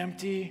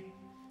 empty,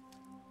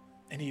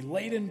 and he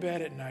laid in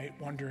bed at night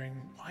wondering,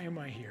 why am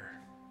I here?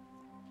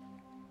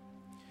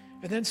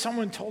 And then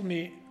someone told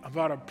me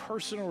about a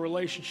personal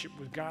relationship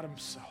with God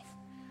himself.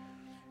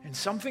 And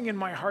something in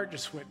my heart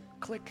just went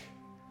click.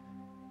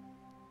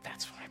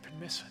 That's what I've been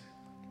missing.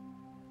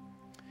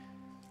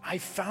 I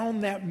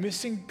found that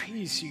missing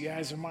piece, you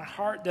guys, in my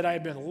heart that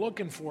I've been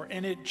looking for,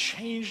 and it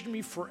changed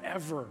me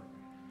forever.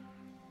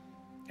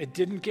 It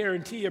didn't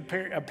guarantee a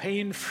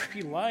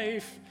pain-free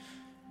life,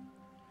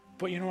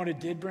 but you know what it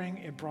did bring?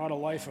 It brought a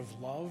life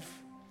of love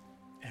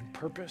and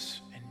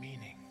purpose and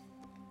meaning.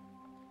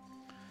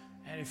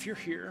 And if you're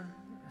here,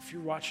 if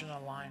you're watching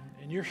online,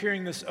 and you're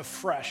hearing this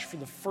afresh for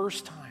the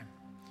first time,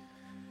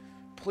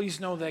 please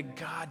know that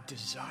God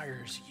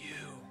desires you.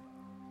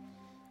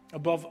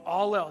 Above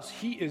all else,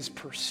 he is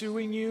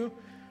pursuing you.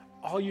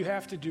 All you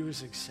have to do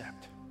is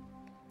accept.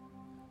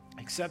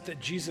 Accept that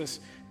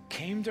Jesus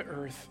came to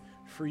earth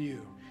for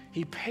you.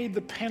 He paid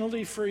the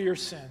penalty for your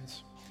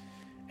sins.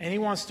 And he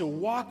wants to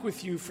walk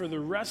with you for the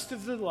rest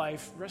of your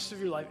life,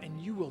 and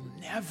you will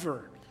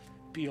never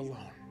be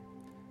alone.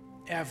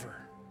 Ever.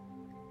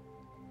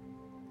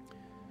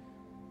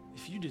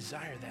 If you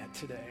desire that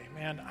today,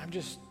 man, I want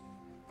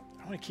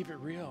to keep it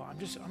real. I'm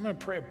going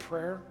to pray a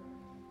prayer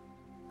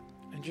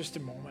in just a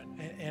moment.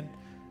 And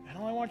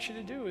all I want you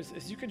to do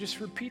is you can just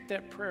repeat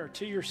that prayer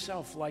to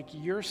yourself like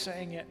you're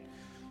saying it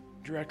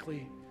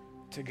directly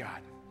to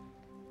God.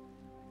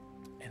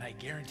 And I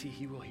guarantee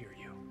he will hear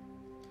you.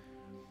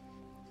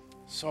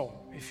 So,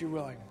 if you're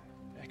willing,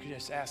 I could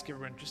just ask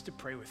everyone just to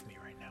pray with me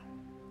right now.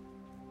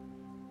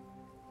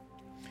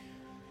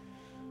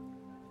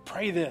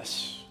 Pray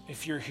this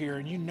if you're here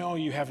and you know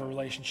you have a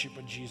relationship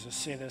with Jesus.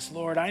 Say this: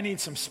 Lord, I need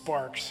some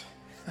sparks.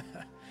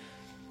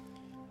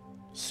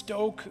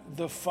 Stoke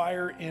the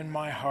fire in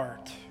my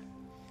heart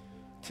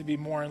to be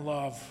more in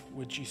love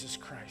with Jesus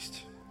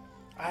Christ.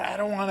 I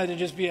don't want it to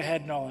just be a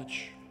head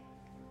knowledge.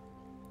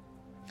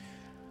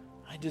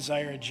 I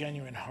desire a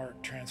genuine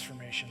heart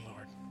transformation,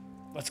 Lord.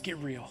 Let's get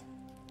real.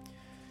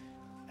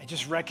 I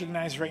just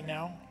recognize right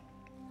now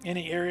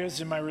any areas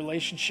in my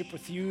relationship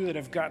with you that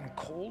have gotten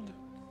cold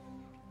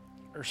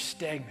or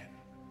stagnant.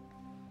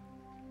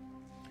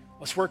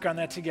 Let's work on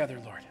that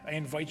together, Lord. I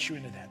invite you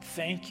into that.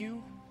 Thank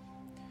you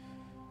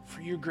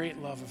for your great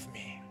love of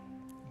me.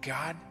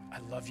 God, I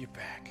love you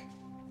back.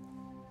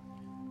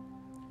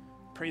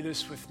 Pray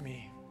this with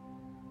me.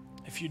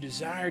 If you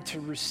desire to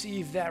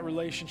receive that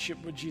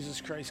relationship with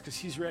Jesus Christ, because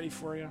he's ready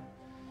for you,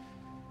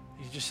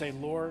 you just say,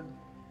 Lord,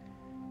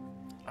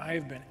 I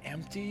have been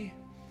empty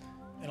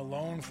and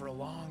alone for a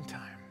long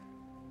time.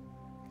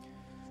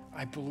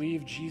 I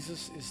believe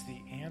Jesus is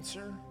the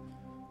answer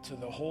to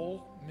the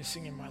hole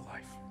missing in my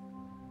life.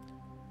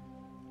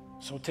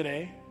 So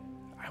today,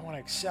 I want to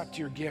accept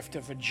your gift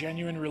of a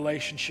genuine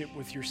relationship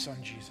with your son,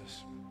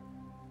 Jesus.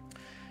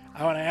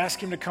 I want to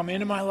ask him to come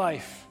into my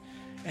life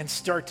and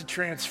start to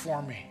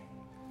transform me.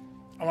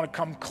 I want to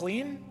come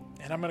clean,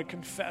 and I'm going to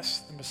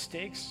confess the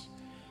mistakes,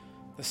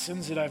 the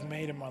sins that I've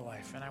made in my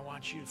life, and I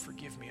want you to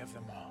forgive me of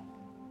them all.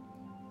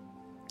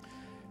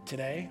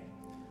 Today,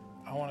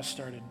 I want to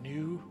start a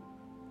new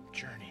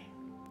journey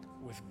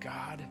with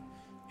God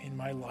in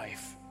my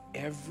life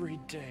every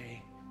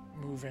day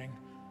moving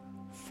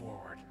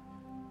forward.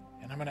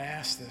 And I'm going to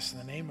ask this in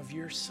the name of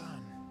your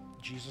Son,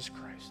 Jesus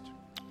Christ.